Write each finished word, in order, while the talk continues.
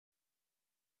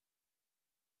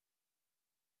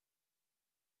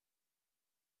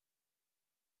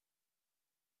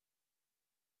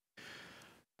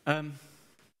Um,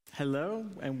 Hello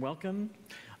and welcome.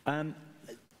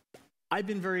 I've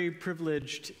been very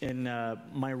privileged in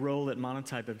my role at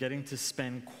Monotype of getting to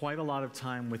spend quite a lot of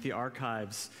time with the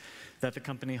archives that the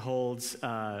company holds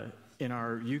in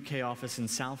our UK office in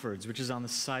Salfords, which is on the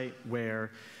site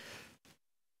where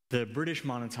the British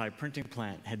Monotype printing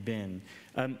plant had been.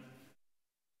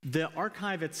 The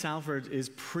archive at Salfords is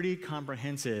pretty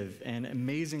comprehensive and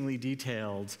amazingly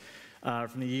detailed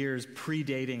from the years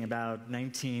predating about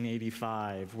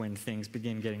 1985 when things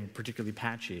begin getting particularly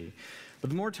patchy.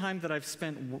 But the more time that I've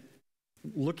spent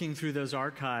looking through those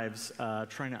archives,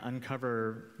 trying to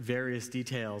uncover various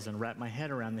details and wrap my head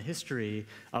around the history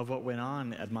of what went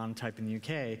on at Monotype in the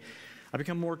UK, I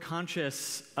become more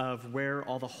conscious of where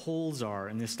all the holes are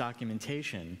in this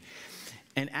documentation.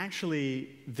 And actually,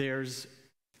 there's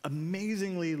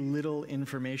amazingly little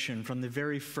information from the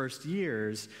very first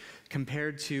years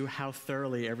compared to how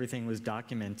thoroughly everything was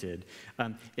documented.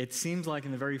 It seems like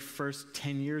in the very first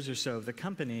 10 years or so of the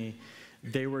company,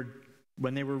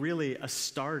 when they were really a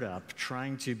startup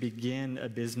trying to begin a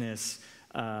business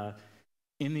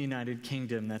in the United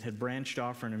Kingdom that had branched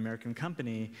off from an American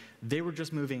company, they were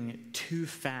just moving too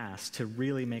fast to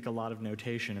really make a lot of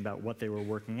notation about what they were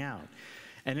working out.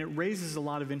 And it raises a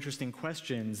lot of interesting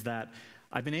questions that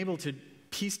I've been able to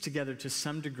piece together to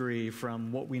some degree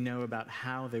from what we know about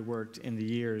how they worked in the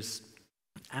years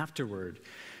afterward.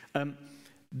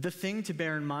 The thing to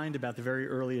bear in mind about the very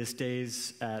earliest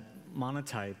days at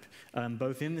Monotype,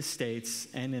 both in the States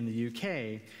and in the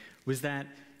UK, was that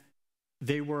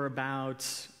they were about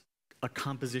a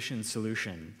composition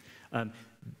solution.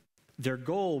 Their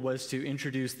goal was to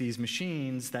introduce these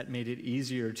machines that made it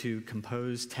easier to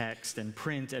compose text and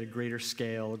print at a greater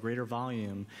scale, a greater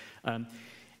volume.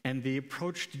 And the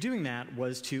approach to doing that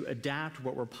was to adapt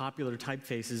what were popular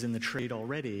typefaces in the trade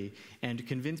already and to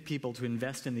convince people to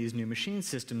invest in these new machine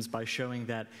systems by showing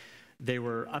that they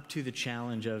were up to the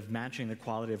challenge of matching the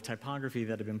quality of typography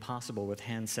that had been possible with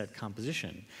handset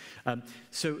composition.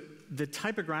 So the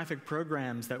typographic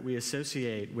programs that we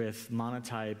associate with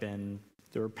Monotype, and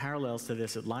there were parallels to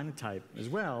this at Linotype as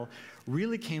well,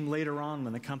 really came later on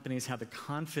when the companies had the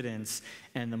confidence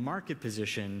and the market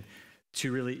position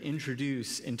to really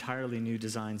introduce entirely new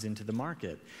designs into the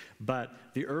market. But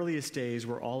the earliest days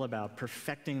were all about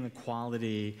perfecting the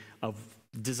quality of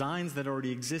designs that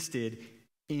already existed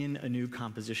in a new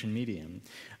composition medium.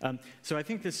 So I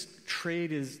think this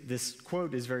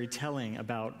quote is very telling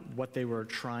about what they were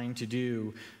trying to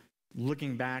do,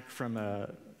 looking back from a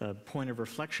point of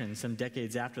reflection some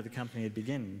decades after the company had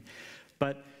begun.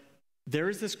 But there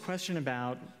is this question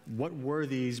about what were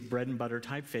these bread and butter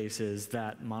typefaces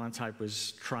that Monotype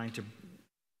was trying to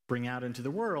bring out into the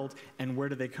world, and where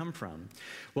do they come from?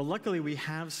 Well, luckily we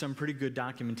have some pretty good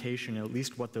documentation, at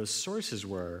least what those sources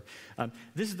were.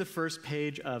 This is the first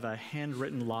page of a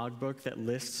handwritten logbook that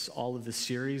lists all of the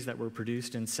series that were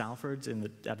produced in Salfords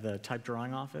at the type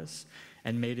drawing office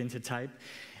and made into type.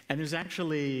 And there's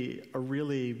actually a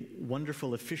really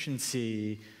wonderful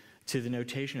efficiency to the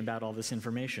notation about all this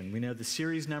information. We know the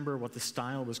series number, what the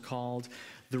style was called.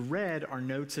 The red are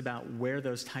notes about where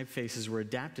those typefaces were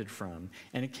adapted from,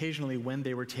 and occasionally when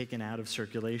they were taken out of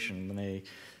circulation, when they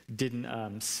didn't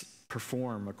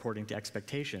perform according to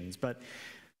expectations. But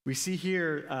we see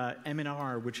here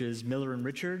M&R, which is Miller and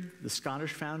Richard, the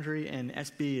Scottish foundry, and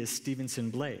SB is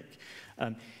Stevenson Blake.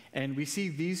 And we see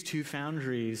these two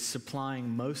foundries supplying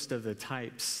most of the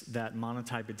types that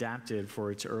Monotype adapted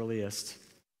for its earliest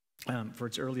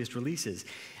releases.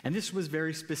 And this was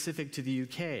very specific to the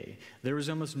UK. There was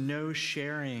almost no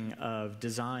sharing of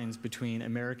designs between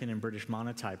American and British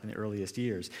Monotype in the earliest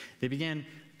years. They began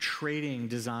trading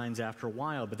designs after a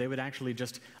while, but they would actually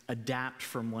just adapt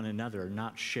from one another,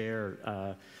 not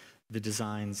share the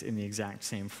designs in the exact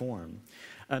same form.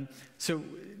 So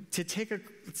let's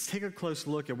take a close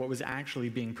look at what was actually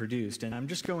being produced. And I'm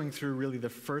just going through really the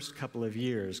first couple of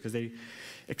years because they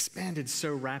expanded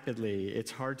so rapidly,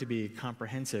 it's hard to be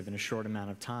comprehensive in a short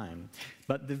amount of time.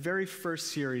 But the very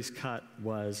first series cut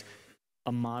was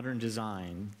a modern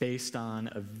design based on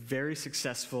a very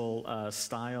successful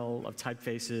style of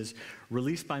typefaces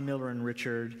released by Miller and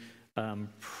Richard,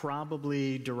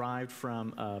 probably derived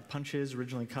from punches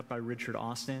originally cut by Richard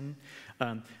Austin,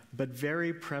 but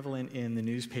very prevalent in the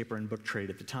newspaper and book trade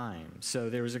at the time. So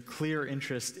there was a clear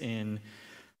interest in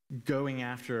going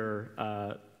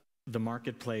after the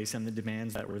marketplace and the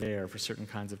demands that were there for certain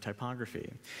kinds of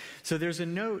typography. So there's a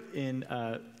note in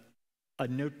a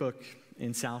notebook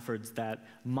in Salfords that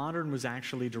modern was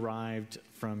actually derived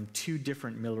from two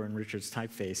different Miller and Richards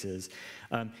typefaces.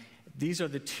 These are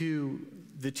the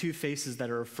two faces that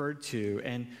are referred to,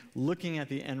 and looking at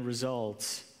the end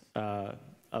results,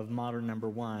 of modern number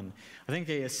 1. I think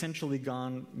they essentially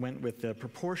went with the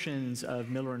proportions of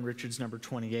Miller and Richards number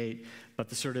 28, but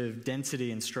the sort of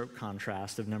density and stroke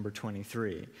contrast of number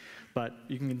 23. But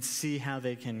you can see how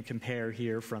they can compare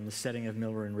here from the setting of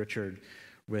Miller and Richard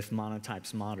with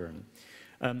Monotype's modern.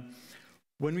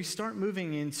 When we start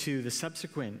moving into the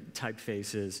subsequent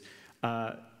typefaces,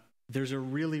 there's a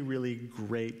really, really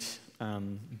great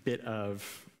bit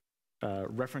of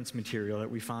reference material that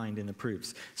we find in the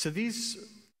proofs. So these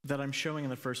that I'm showing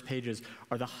in the first pages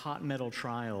are the hot metal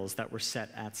trials that were set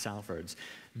at Salford's.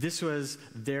 This was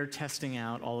their testing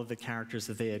out all of the characters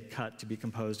that they had cut to be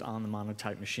composed on the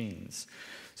Monotype machines.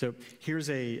 So here's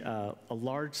a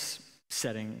large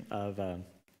setting of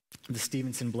the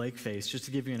Stevenson-Blake face, just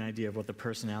to give you an idea of what the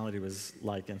personality was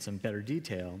like in some better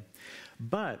detail.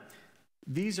 But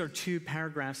these are 2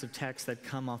 paragraphs of text that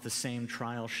come off the same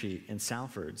trial sheet in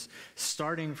Salford's.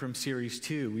 Starting from Series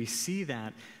 2, we see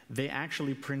that they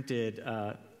actually printed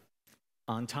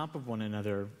on top of one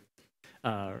another,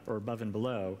 or above and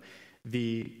below,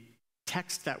 the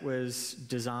text that was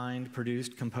designed,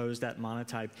 produced, composed at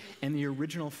Monotype, and the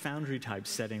original Foundry type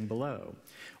setting below.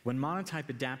 When Monotype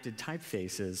adapted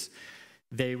typefaces,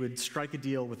 they would strike a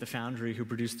deal with the Foundry who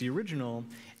produced the original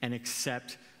and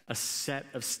accept a set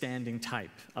of standing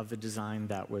type of the design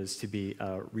that was to be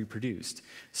reproduced.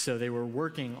 So they were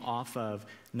working off of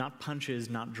not punches,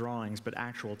 not drawings, but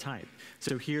actual type.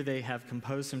 So here they have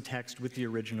composed some text with the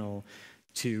original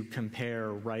to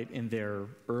compare right in their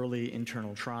early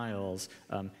internal trials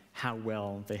how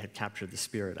well they had captured the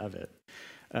spirit of it.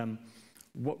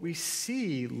 What we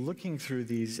see looking through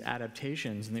these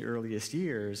adaptations in the earliest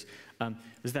years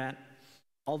is that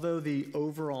although the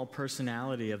overall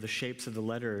personality of the shapes of the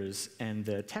letters and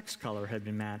the text color had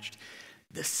been matched,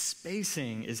 the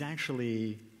spacing is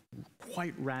actually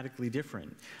quite radically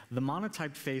different. The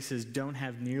Monotype faces don't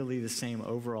have nearly the same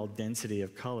overall density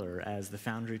of color as the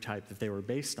Foundry type that they were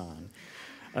based on.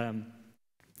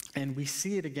 And we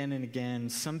see it again and again.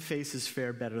 Some faces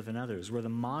fare better than others. Where the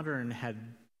modern had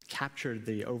captured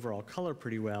the overall color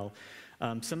pretty well,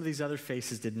 some of these other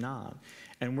faces did not.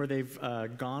 And where they've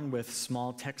gone with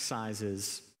small text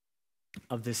sizes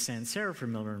of this sans serif for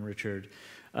Miller and Richard,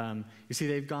 you see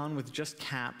they've gone with just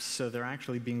caps, so they're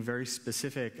actually being very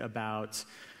specific about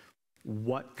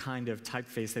what kind of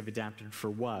typeface they've adapted for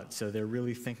what. So they're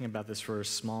really thinking about this for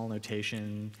small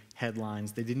notation,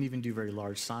 headlines. They didn't even do very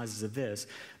large sizes of this.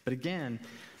 But again,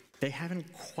 they haven't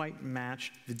quite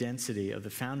matched the density of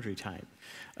the Foundry type.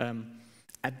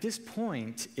 At this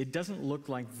point, it doesn't look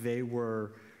like they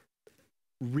were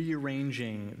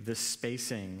rearranging the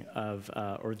spacing of,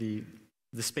 or the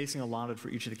spacing allotted for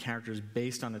each of the characters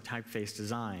based on the typeface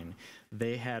design.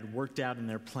 They had worked out in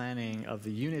their planning of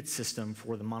the unit system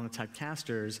for the Monotype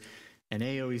casters, an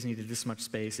A always needed this much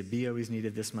space, a B always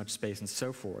needed this much space, and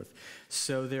so forth.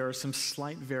 So there are some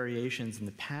slight variations in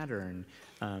the pattern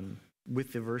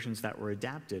with the versions that were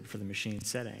adapted for the machine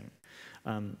setting.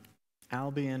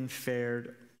 Albion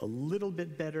fared a little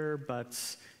bit better, but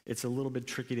it's a little bit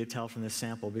tricky to tell from this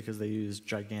sample because they used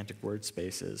gigantic word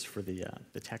spaces for the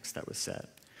text that was set.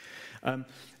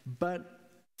 But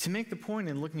to make the point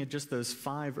in looking at just those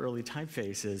 5 early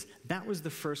typefaces, that was the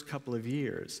first couple of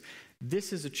years.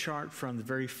 This is a chart from the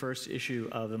very first issue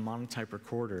of the Monotype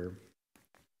Recorder.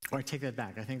 Or I take that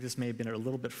back. I think this may have been a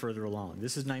little bit further along.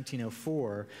 This is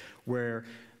 1904, where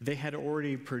they had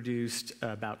already produced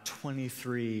about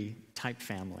 23 type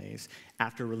families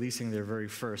after releasing their very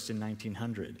first in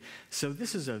 1900. So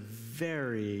this is a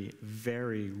very,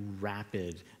 very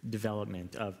rapid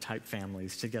development of type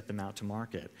families to get them out to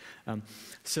market.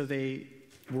 So they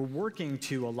were working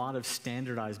to a lot of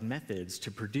standardized methods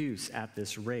to produce at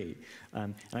this rate.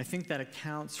 And I think that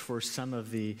accounts for some of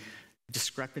the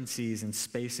discrepancies in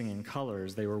spacing and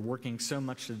colors. They were working so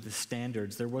much to the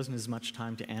standards, there wasn't as much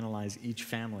time to analyze each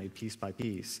family piece by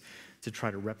piece to try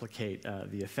to replicate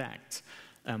the effect.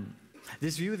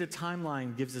 This view of the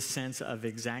timeline gives a sense of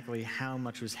exactly how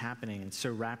much was happening and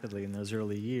so rapidly in those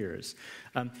early years.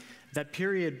 That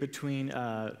period between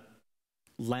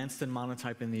Lanston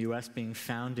Monotype in the US being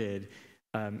founded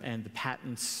and the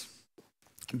patents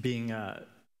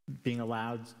being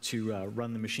allowed to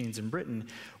run the machines in Britain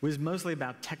was mostly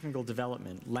about technical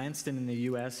development. Lanston in the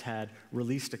US had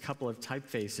released a couple of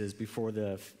typefaces before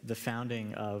the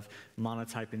founding of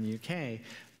Monotype in the UK,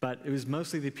 but it was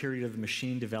mostly the period of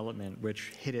machine development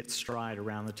which hit its stride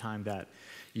around the time that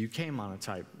UK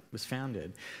Monotype was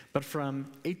founded. But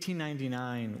from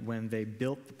 1899, when they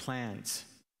built the plant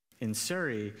in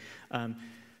Surrey,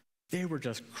 they were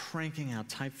just cranking out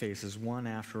typefaces one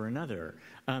after another.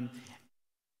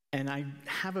 And I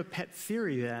have a pet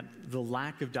theory that the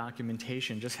lack of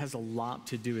documentation just has a lot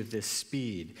to do with this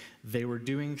speed. They were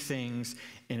doing things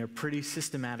in a pretty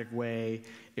systematic way.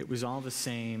 It was all the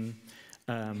same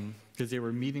because they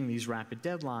were meeting these rapid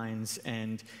deadlines.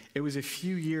 And it was a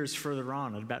few years further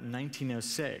on, at about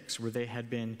 1906, where they had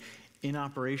been in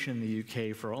operation in the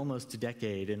UK for almost a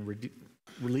decade and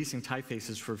releasing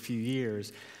typefaces for a few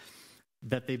years,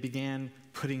 that they began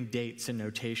putting dates and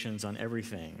notations on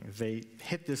everything. They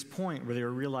hit this point where they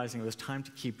were realizing it was time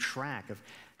to keep track of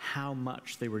how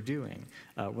much they were doing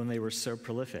when they were so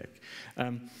prolific.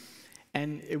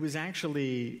 And it was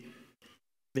actually,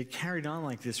 they carried on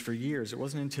like this for years. It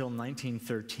wasn't until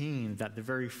 1913 that the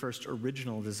very first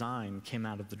original design came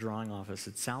out of the drawing office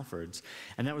at Salford's,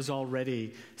 and that was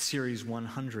already Series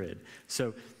 100.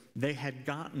 So they had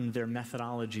gotten their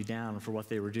methodology down for what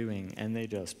they were doing, and they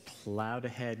just plowed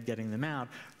ahead getting them out,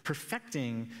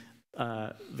 perfecting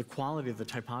the quality of the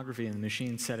typography and the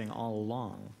machine setting all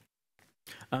along.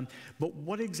 But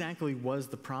what exactly was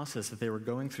the process that they were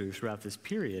going through throughout this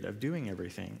period of doing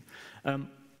everything?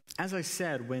 As I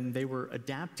said, when they were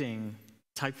adapting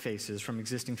typefaces from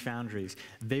existing foundries,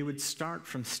 they would start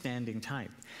from standing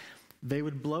type. They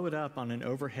would blow it up on an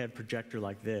overhead projector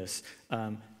like this,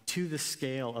 to the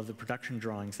scale of the production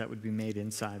drawings that would be made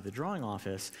inside the drawing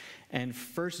office, and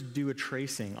first do a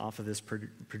tracing off of this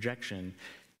projection,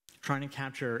 trying to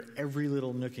capture every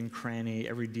little nook and cranny,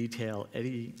 every detail,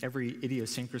 every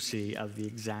idiosyncrasy of the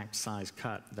exact size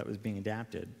cut that was being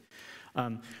adapted.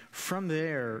 From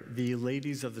there, the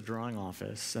ladies of the drawing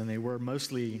office, and they were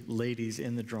mostly ladies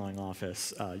in the drawing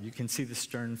office, you can see the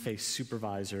stern-faced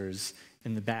supervisors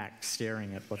in the back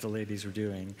staring at what the ladies were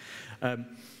doing.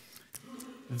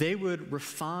 They would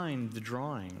refine the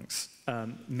drawings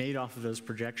made off of those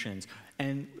projections.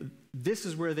 And this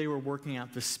is where they were working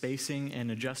out the spacing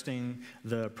and adjusting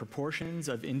the proportions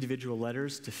of individual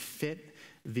letters to fit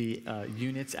the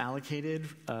units allocated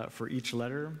for each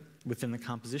letter within the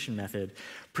composition method,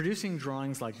 producing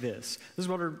drawings like this. This is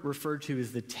what are referred to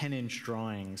as the 10-inch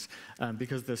drawings,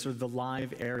 because the sort of the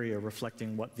live area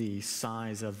reflecting what the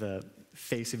size of the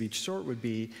face of each sort would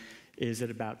be is at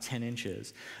about 10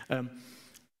 inches.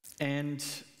 And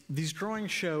these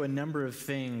drawings show a number of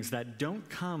things that don't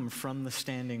come from the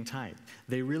standing type.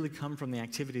 They really come from the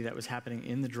activity that was happening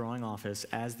in the drawing office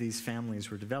as these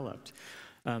families were developed.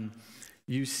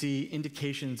 You see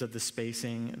indications of the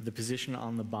spacing, the position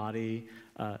on the body,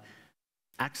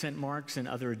 accent marks and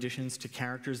other additions to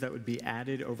characters that would be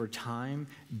added over time,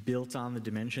 built on the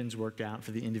dimensions worked out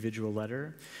for the individual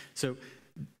letter. So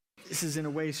this is in a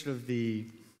way sort of the,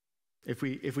 if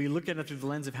we look at it through the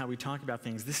lens of how we talk about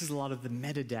things, this is a lot of the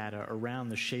metadata around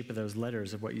the shape of those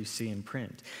letters of what you see in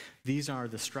print. These are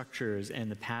the structures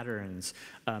and the patterns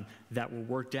that were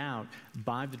worked out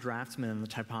by the draftsmen and the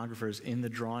typographers in the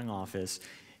drawing office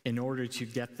in order to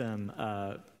get them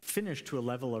finished to a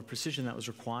level of precision that was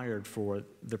required for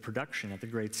the production at the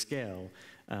great scale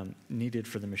needed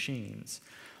for the machines.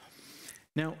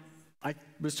 Now, I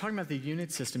was talking about the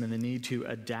unit system and the need to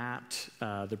adapt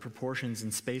the proportions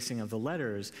and spacing of the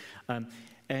letters.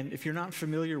 And if you're not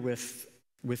familiar with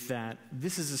that,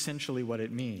 this is essentially what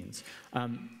it means.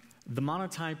 The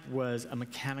Monotype was a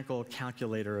mechanical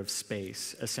calculator of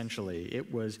space, essentially.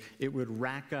 It would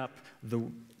rack up the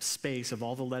space of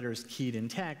all the letters keyed in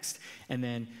text and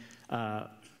then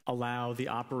allow the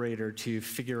operator to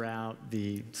figure out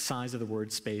the size of the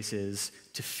word spaces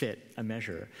to fit a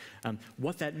measure.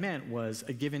 What that meant was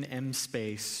a given M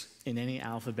space in any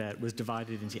alphabet was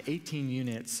divided into 18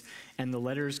 units, and the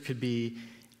letters could be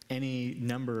any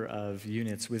number of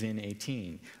units within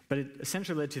 18. But it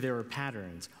essentially led to there were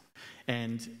patterns.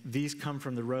 And these come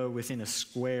from the row within a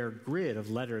square grid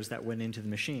of letters that went into the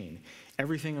machine.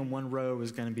 Everything in one row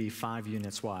was going to be 5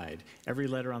 units wide. Every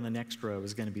letter on the next row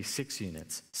was going to be 6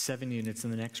 units, 7 units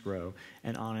in the next row,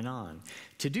 and on and on.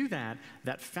 To do that,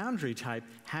 that foundry type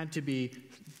had to be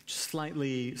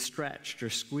slightly stretched or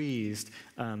squeezed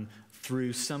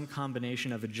through some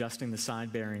combination of adjusting the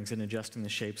side bearings and adjusting the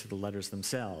shapes of the letters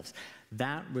themselves.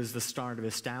 That was the start of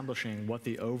establishing what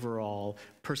the overall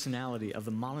personality of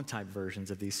the Monotype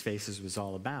versions of these faces was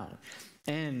all about.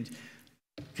 And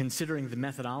considering the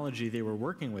methodology they were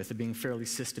working with, and being fairly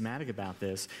systematic about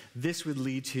this, this would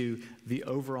lead to the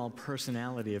overall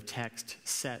personality of text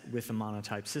set with the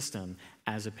Monotype system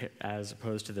as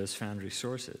opposed to those foundry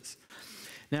sources.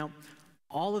 Now,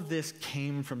 all of this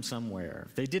came from somewhere.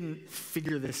 They didn't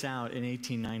figure this out in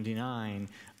 1899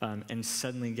 and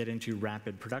suddenly get into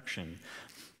rapid production.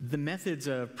 The methods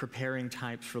of preparing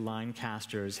types for line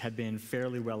casters had been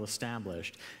fairly well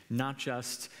established, not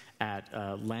just at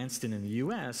Lanston in the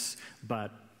US,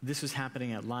 but this was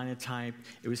happening at Linotype.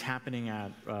 It was happening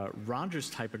at Rogers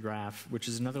Typograph, which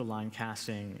is another line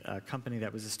casting company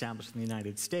that was established in the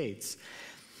United States.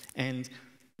 And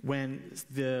when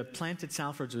the plant at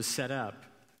Salford's was set up,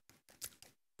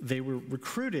 they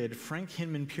recruited Frank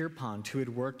Hinman Pierpont, who had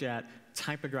worked at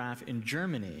Typograph in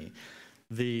Germany,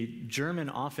 the German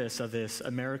office of this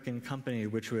American company,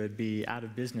 which would be out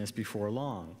of business before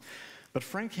long. But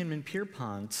Frank Hinman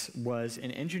Pierpont was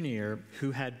an engineer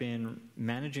who had been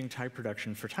managing type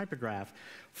production for Typograph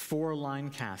for line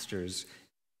casters,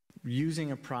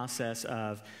 using a process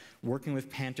of working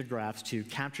with pantographs to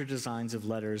capture designs of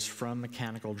letters from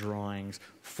mechanical drawings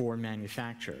for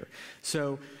manufacture.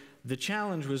 So the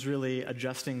challenge was really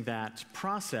adjusting that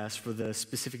process for the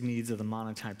specific needs of the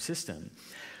Monotype system.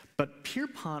 But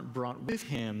Pierpont brought with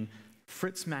him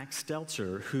Fritz Max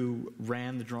Stelzer, who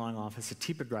ran the drawing office at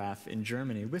Typograph in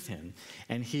Germany with him.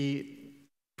 And he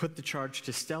put the charge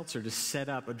to Stelzer to set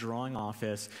up a drawing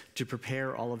office to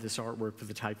prepare all of this artwork for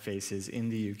the typefaces in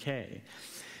the UK.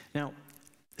 Now,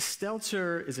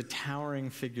 Stelzer is a towering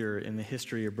figure in the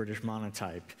history of British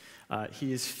monotype.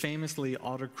 He is famously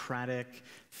autocratic,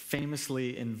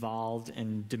 famously involved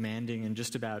and demanding in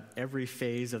just about every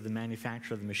phase of the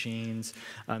manufacture of the machines,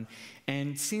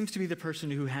 and seems to be the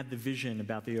person who had the vision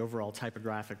about the overall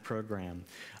typographic program.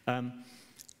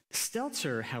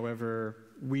 Stelzer, however,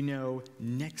 we know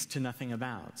next to nothing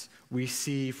about. We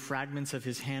see fragments of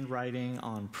his handwriting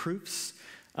on proofs.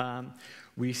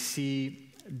 We see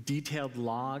detailed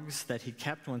logs that he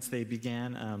kept once they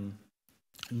began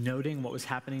noting what was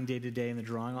happening day to day in the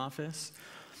drawing office.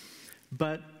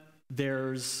 But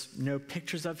there's no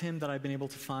pictures of him that I've been able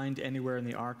to find anywhere in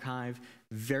the archive,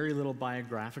 very little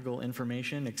biographical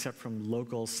information except from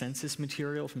local census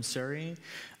material from Surrey.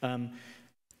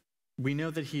 We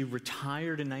know that he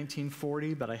retired in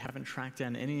 1940, but I haven't tracked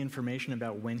down any information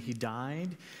about when he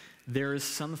died. There is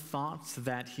some thoughts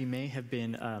that he may have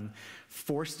been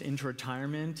forced into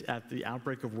retirement at the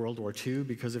outbreak of World War II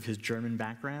because of his German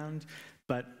background,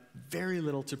 but very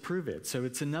little to prove it. So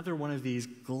it's another one of these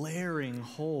glaring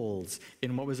holes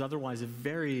in what was otherwise a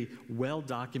very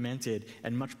well-documented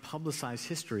and much publicized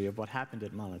history of what happened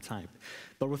at Monotype.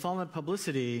 But with all that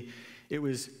publicity, it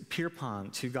was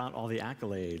Pierpont who got all the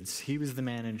accolades. He was the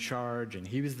man in charge, and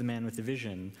he was the man with the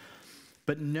vision.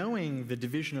 But knowing the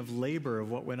division of labor of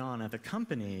what went on at the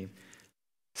company,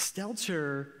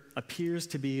 Stelzer appears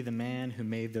to be the man who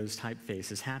made those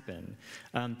typefaces happen.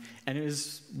 And it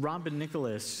was Robin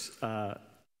Nicholas,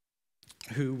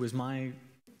 who was my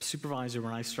supervisor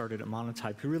when I started at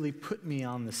Monotype, who really put me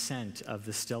on the scent of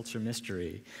the Stelzer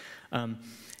mystery.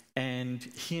 And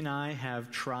he and I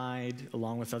have tried,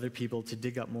 along with other people, to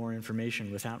dig up more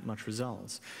information without much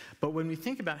results. But when we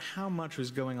think about how much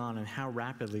was going on and how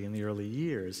rapidly in the early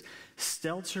years,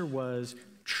 Stelzer was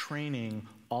training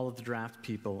all of the draft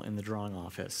people in the drawing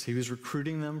office. He was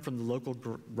recruiting them from the local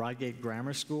Reigate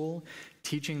Grammar School,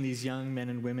 teaching these young men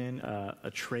and women a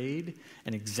trade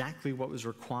and exactly what was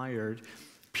required.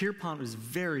 Pierpont was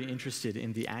very interested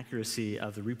in the accuracy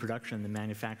of the reproduction and the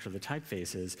manufacture of the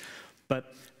typefaces.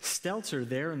 But Stelzer,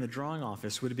 there in the drawing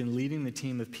office, would have been leading the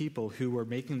team of people who were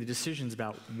making the decisions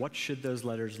about what should those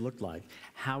letters look like,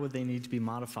 how would they need to be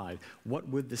modified, what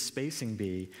would the spacing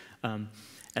be,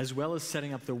 as well as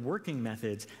setting up the working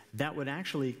methods that would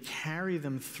actually carry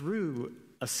them through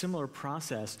a similar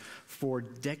process for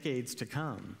decades to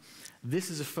come. This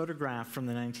is a photograph from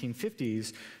the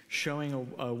 1950s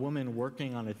showing a woman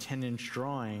working on a 10-inch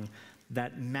drawing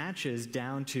that matches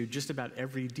down to just about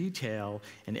every detail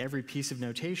and every piece of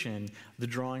notation the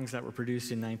drawings that were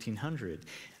produced in 1900.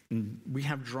 And we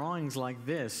have drawings like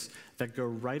this that go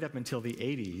right up until the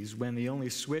 80s, when the only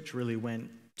switch really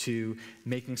went to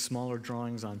making smaller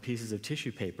drawings on pieces of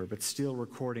tissue paper, but still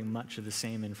recording much of the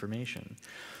same information.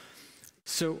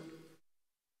 So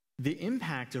the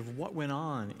impact of what went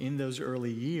on in those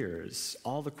early years,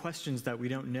 all the questions that we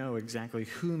don't know exactly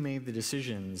who made the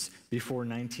decisions before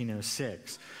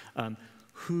 1906,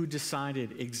 who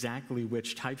decided exactly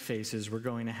which typefaces were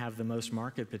going to have the most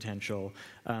market potential,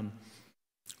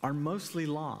 are mostly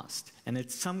lost. And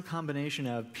it's some combination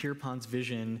of Pierpont's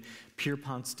vision,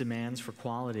 Pierpont's demands for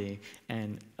quality,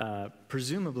 and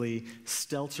presumably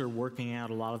Stelzer working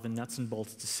out a lot of the nuts and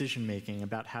bolts decision-making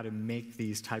about how to make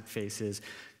these typefaces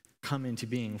come into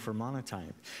being for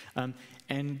Monotype.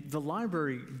 And the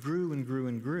library grew and grew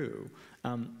and grew.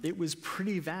 It was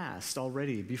pretty vast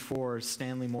already before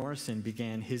Stanley Morrison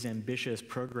began his ambitious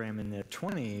program in the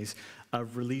 20s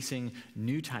of releasing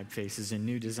new typefaces and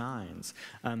new designs.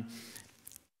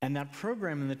 And that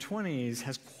program in the 20s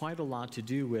has quite a lot to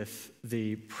do with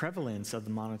the prevalence of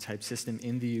the Monotype system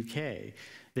in the UK.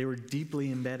 They were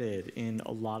deeply embedded in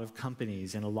a lot of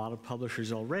companies and a lot of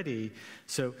publishers already,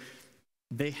 so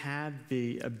they had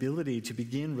the ability to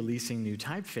begin releasing new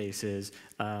typefaces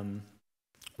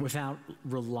without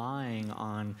relying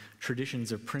on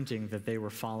traditions of printing that they were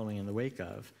following in the wake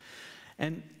of.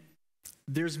 And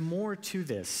there's more to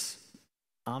this,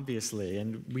 obviously,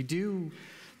 and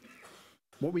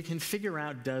what we can figure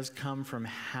out does come from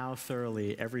how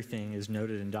thoroughly everything is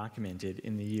noted and documented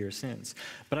in the years since.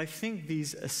 But I think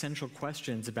these essential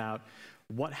questions about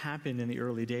what happened in the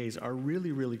early days are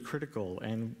really, really critical,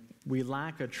 and we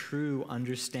lack a true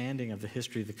understanding of the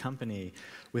history of the company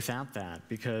without that,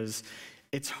 because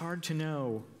it's hard to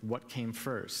know what came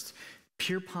first.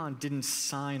 Pierpont didn't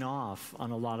sign off on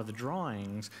a lot of the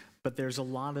drawings, but there's a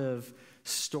lot of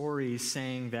stories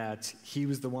saying that he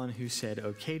was the one who said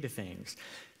okay to things.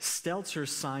 Stelzer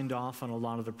signed off on a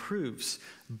lot of the proofs,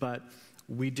 but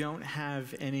we don't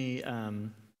have any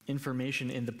information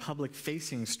in the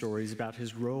public-facing stories about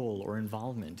his role or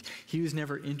involvement. He was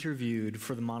never interviewed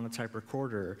for the Monotype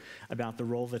Recorder about the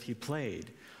role that he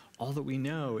played. All that we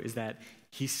know is that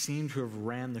he seemed to have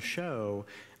ran the show,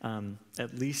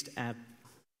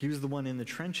 he was the one in the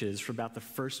trenches for about the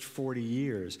first 40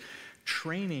 years,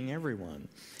 training everyone.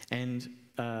 And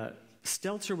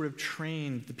Stelzer would have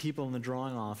trained the people in the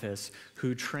drawing office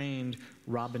who trained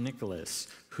Robin Nicholas,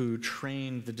 who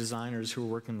trained the designers who are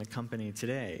working in the company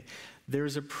today.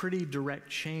 There's a pretty direct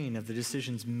chain of the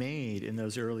decisions made in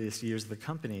those earliest years of the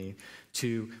company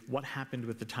to what happened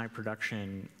with the type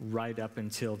production right up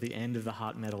until the end of the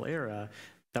hot metal era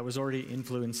that was already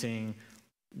influencing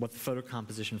what the photo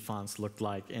composition fonts looked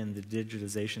like and the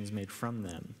digitizations made from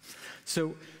them.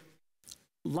 So,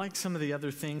 like some of the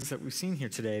other things that we've seen here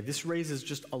today, this raises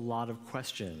just a lot of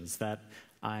questions that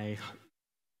I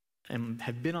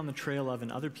have been on the trail of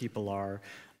and other people are,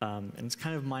 and it's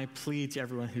kind of my plea to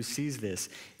everyone who sees this.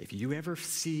 If you ever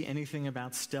see anything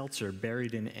about Stelzer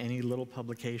buried in any little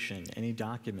publication, any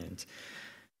document,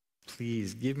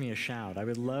 please give me a shout. I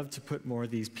would love to put more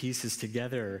of these pieces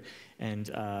together and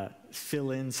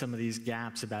fill in some of these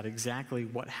gaps about exactly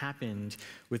what happened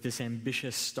with this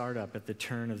ambitious startup at the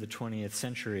turn of the 20th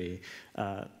century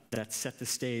that set the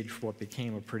stage for what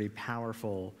became a pretty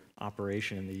powerful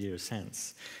operation in the years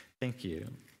since. Thank you.